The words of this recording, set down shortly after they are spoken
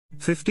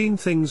15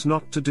 Things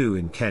Not to Do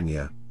in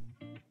Kenya.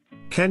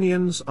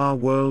 Kenyans are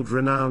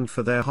world-renowned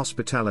for their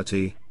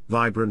hospitality,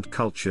 vibrant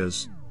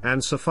cultures,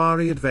 and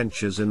safari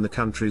adventures in the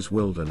country's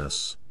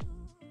wilderness.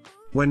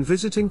 When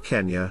visiting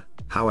Kenya,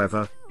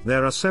 however,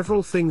 there are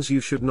several things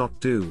you should not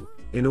do,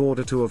 in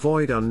order to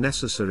avoid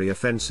unnecessary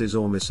offenses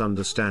or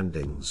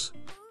misunderstandings.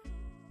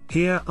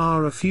 Here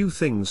are a few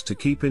things to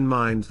keep in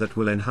mind that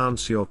will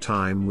enhance your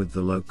time with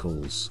the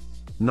locals.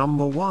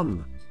 Number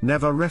 1.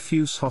 Never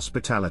refuse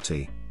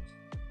hospitality.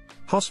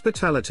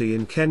 Hospitality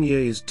in Kenya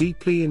is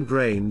deeply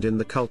ingrained in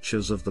the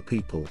cultures of the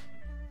people.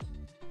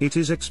 It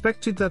is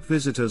expected that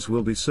visitors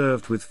will be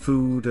served with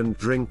food and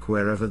drink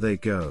wherever they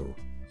go.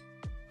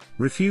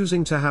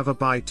 Refusing to have a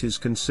bite is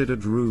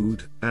considered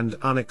rude and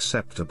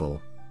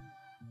unacceptable.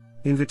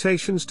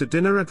 Invitations to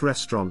dinner at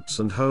restaurants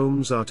and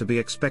homes are to be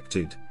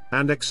expected,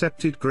 and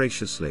accepted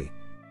graciously.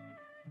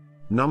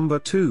 Number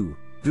 2.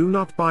 Do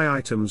not buy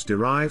items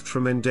derived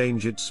from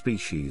endangered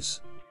species.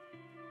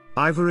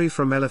 Ivory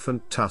from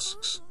elephant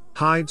tusks,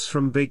 hides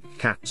from big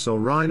cats or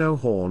rhino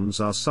horns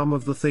are some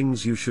of the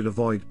things you should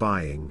avoid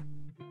buying.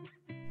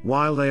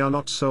 While they are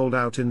not sold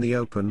out in the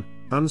open,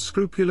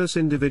 unscrupulous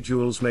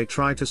individuals may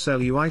try to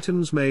sell you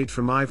items made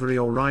from ivory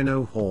or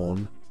rhino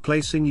horn,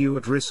 placing you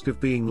at risk of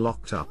being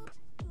locked up.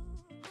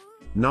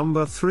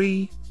 Number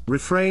 3.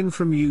 Refrain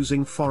from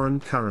using foreign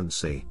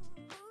currency.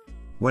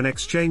 When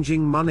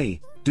exchanging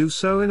money, do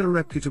so in a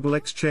reputable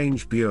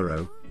exchange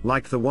bureau,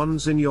 like the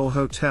ones in your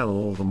hotel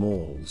or the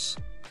malls.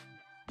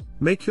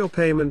 Make your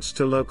payments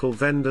to local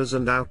vendors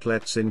and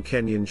outlets in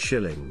Kenyan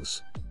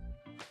shillings.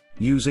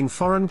 Using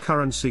foreign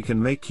currency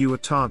can make you a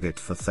target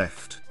for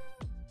theft.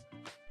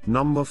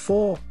 Number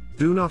 4.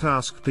 Do not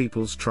ask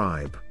people's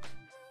tribe.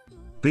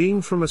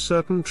 Being from a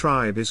certain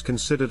tribe is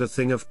considered a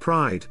thing of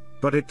pride,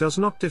 but it does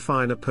not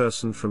define a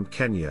person from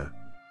Kenya.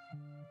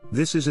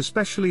 This is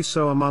especially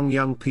so among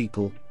young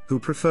people, who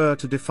prefer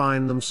to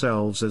define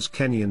themselves as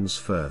Kenyans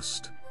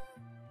first.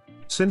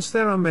 Since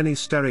there are many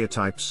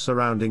stereotypes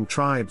surrounding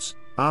tribes,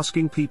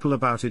 asking people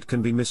about it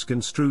can be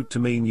misconstrued to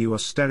mean you are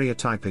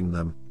stereotyping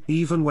them,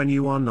 even when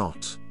you are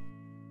not.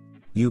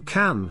 You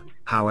can,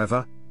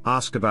 however,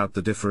 ask about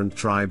the different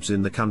tribes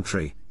in the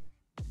country.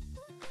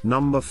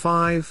 Number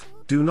 5.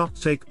 Do not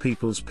take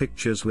people's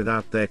pictures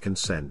without their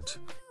consent.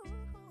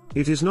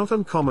 It is not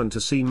uncommon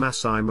to see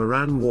Masai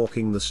Maran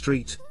walking the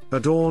street,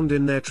 adorned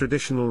in their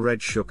traditional red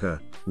shuka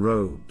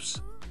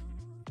robes.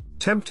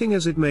 Tempting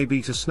as it may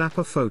be to snap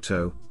a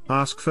photo,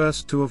 ask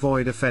first to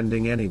avoid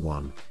offending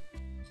anyone.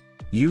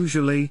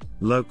 Usually,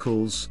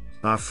 locals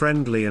are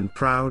friendly and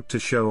proud to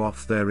show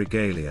off their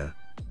regalia.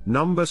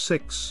 Number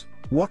 6.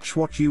 Watch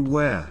what you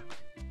wear.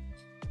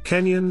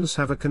 Kenyans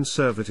have a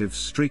conservative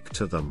streak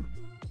to them.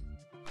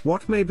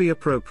 What may be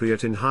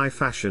appropriate in high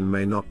fashion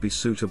may not be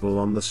suitable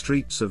on the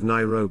streets of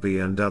Nairobi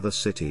and other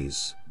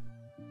cities.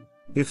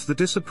 If the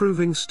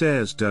disapproving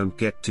stares don't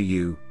get to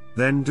you,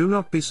 then do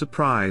not be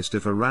surprised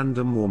if a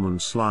random woman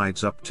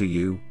slides up to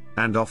you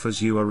and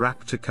offers you a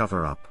wrap to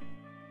cover up.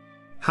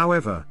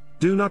 However,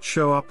 do not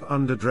show up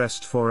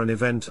underdressed for an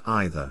event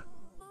either.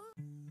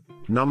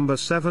 Number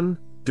 7.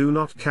 Do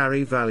not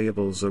carry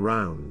valuables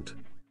around.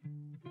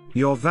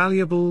 Your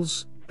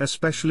valuables,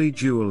 especially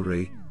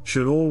jewelry,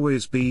 should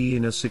always be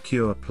in a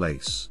secure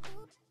place.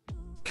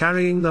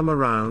 Carrying them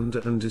around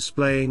and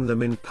displaying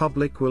them in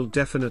public will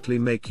definitely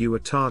make you a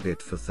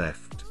target for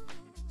theft.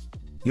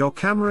 Your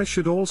camera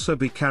should also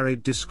be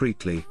carried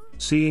discreetly,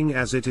 seeing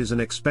as it is an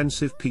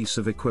expensive piece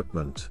of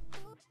equipment.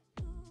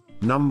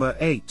 Number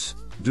 8.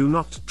 Do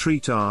not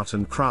treat art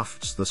and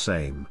crafts the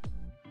same.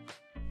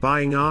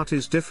 Buying art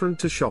is different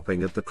to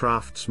shopping at the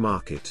crafts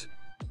market.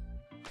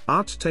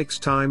 Art takes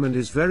time and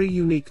is very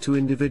unique to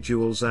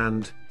individuals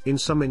and, in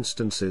some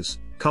instances,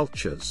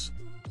 cultures.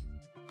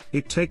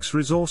 It takes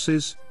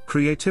resources,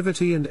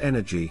 creativity and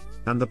energy,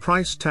 and the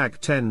price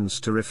tag tends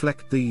to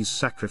reflect these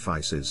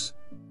sacrifices.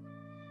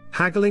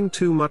 Haggling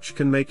too much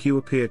can make you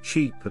appear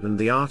cheap and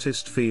the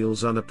artist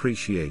feels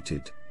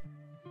unappreciated.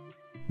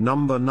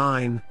 Number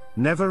 9.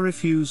 Never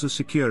refuse a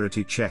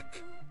security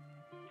check.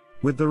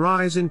 With the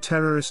rise in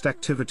terrorist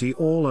activity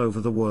all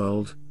over the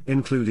world,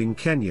 including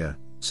Kenya,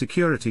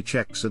 security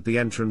checks at the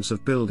entrance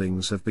of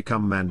buildings have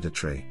become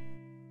mandatory.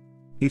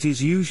 It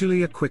is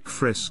usually a quick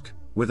frisk,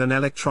 with an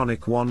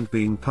electronic wand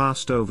being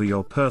passed over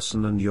your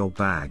person and your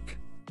bag.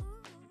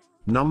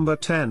 Number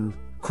 10.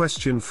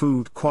 Question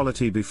food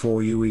quality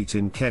before you eat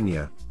in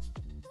Kenya.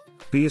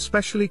 Be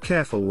especially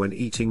careful when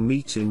eating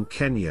meat in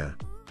Kenya.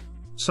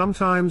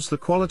 Sometimes the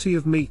quality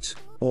of meat,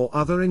 or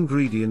other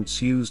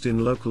ingredients used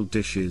in local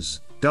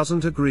dishes,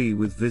 doesn't agree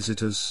with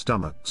visitors'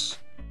 stomachs.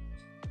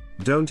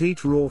 Don't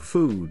eat raw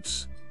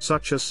foods,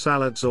 such as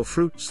salads or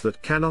fruits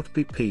that cannot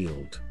be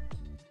peeled.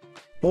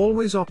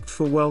 Always opt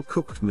for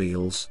well-cooked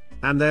meals,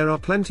 and there are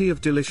plenty of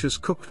delicious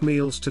cooked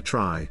meals to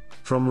try,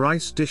 from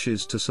rice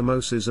dishes to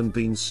samosas and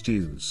bean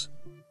stews.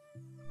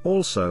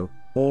 Also,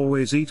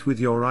 always eat with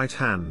your right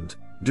hand,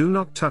 do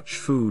not touch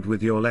food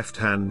with your left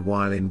hand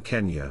while in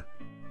Kenya.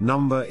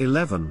 Number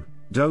 11.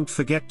 Don't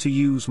forget to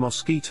use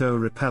mosquito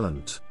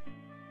repellent.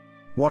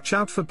 Watch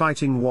out for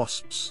biting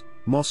wasps,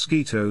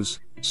 mosquitoes,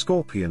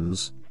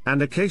 scorpions,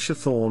 and acacia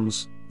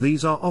thorns.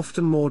 These are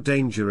often more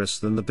dangerous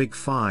than the big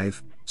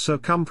five, so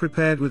come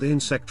prepared with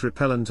insect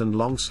repellent and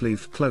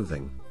long-sleeved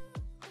clothing.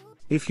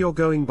 If you're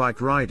going bike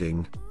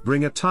riding,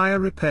 bring a tire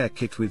repair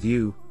kit with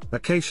you.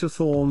 Acacia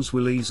thorns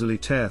will easily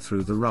tear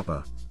through the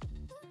rubber.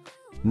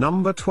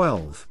 Number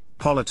 12.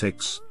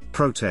 Politics,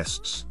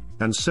 protests,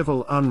 and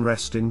civil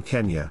unrest in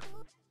Kenya.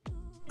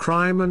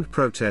 Crime and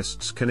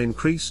protests can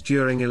increase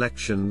during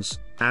elections,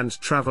 and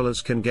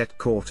travelers can get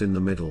caught in the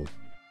middle.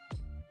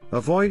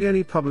 Avoid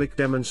any public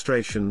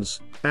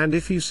demonstrations, and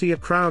if you see a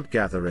crowd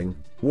gathering,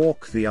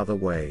 walk the other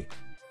way.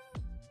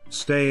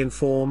 Stay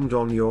informed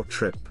on your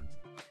trip.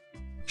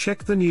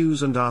 Check the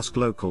news and ask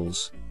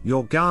locals,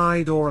 your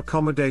guide or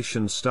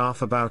accommodation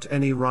staff about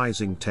any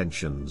rising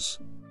tensions.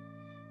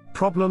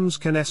 Problems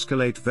can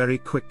escalate very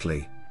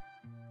quickly.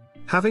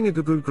 Having a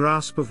good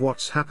grasp of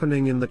what's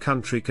happening in the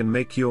country can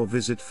make your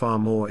visit far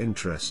more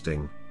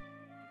interesting.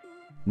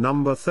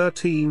 Number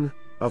 13.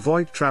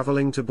 Avoid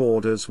traveling to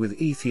borders with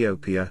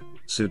Ethiopia,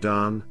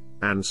 Sudan,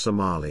 and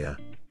Somalia.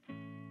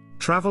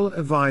 Travel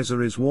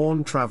advisories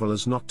warn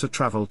travelers not to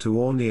travel to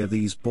or near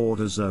these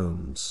border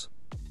zones.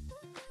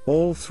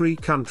 All three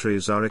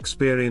countries are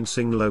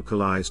experiencing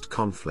localized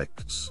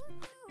conflicts.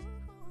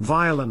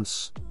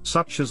 Violence,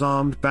 such as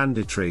armed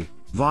banditry,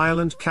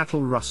 violent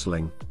cattle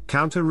rustling,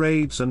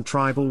 counter-raids and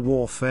tribal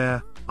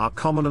warfare, are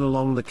common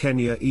along the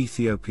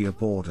Kenya-Ethiopia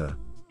border.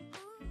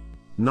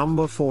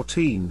 Number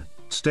 14.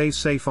 Stay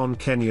safe on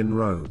Kenyan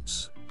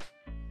roads.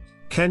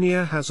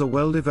 Kenya has a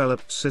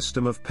well-developed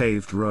system of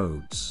paved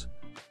roads.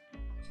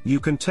 You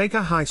can take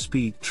a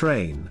high-speed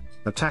train,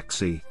 a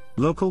taxi,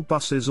 local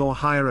buses or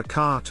hire a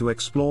car to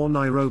explore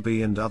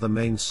Nairobi and other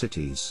main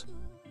cities.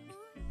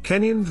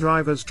 Kenyan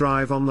drivers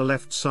drive on the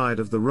left side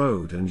of the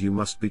road and you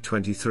must be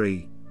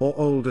 23 or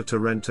older to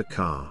rent a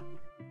car.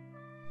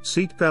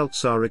 Seat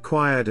belts are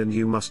required and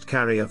you must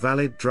carry a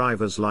valid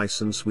driver's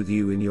license with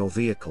you in your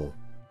vehicle.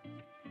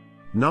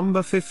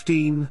 Number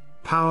 15.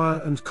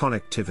 Power and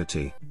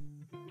connectivity.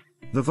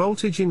 The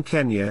voltage in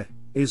Kenya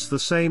is the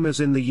same as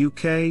in the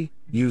UK,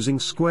 using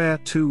square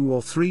 2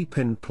 or 3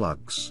 pin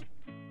plugs.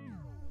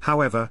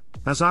 However,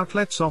 as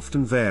outlets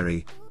often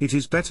vary, it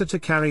is better to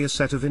carry a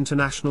set of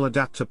international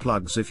adapter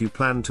plugs if you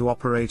plan to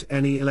operate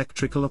any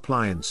electrical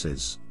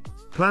appliances.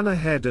 Plan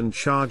ahead and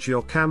charge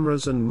your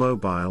cameras and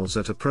mobiles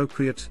at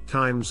appropriate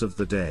times of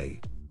the day.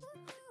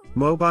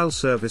 Mobile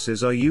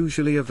services are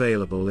usually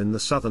available in the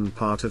southern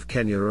part of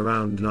Kenya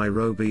around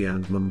Nairobi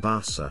and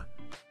Mombasa.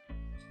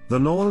 The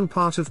northern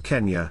part of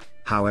Kenya,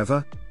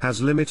 however,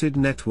 has limited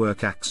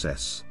network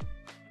access.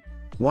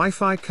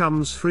 Wi-Fi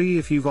comes free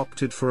if you've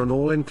opted for an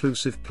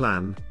all-inclusive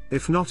plan,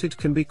 if not it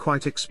can be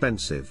quite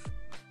expensive.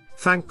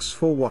 Thanks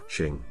for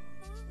watching.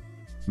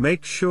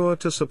 Make sure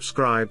to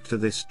subscribe to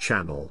this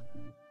channel.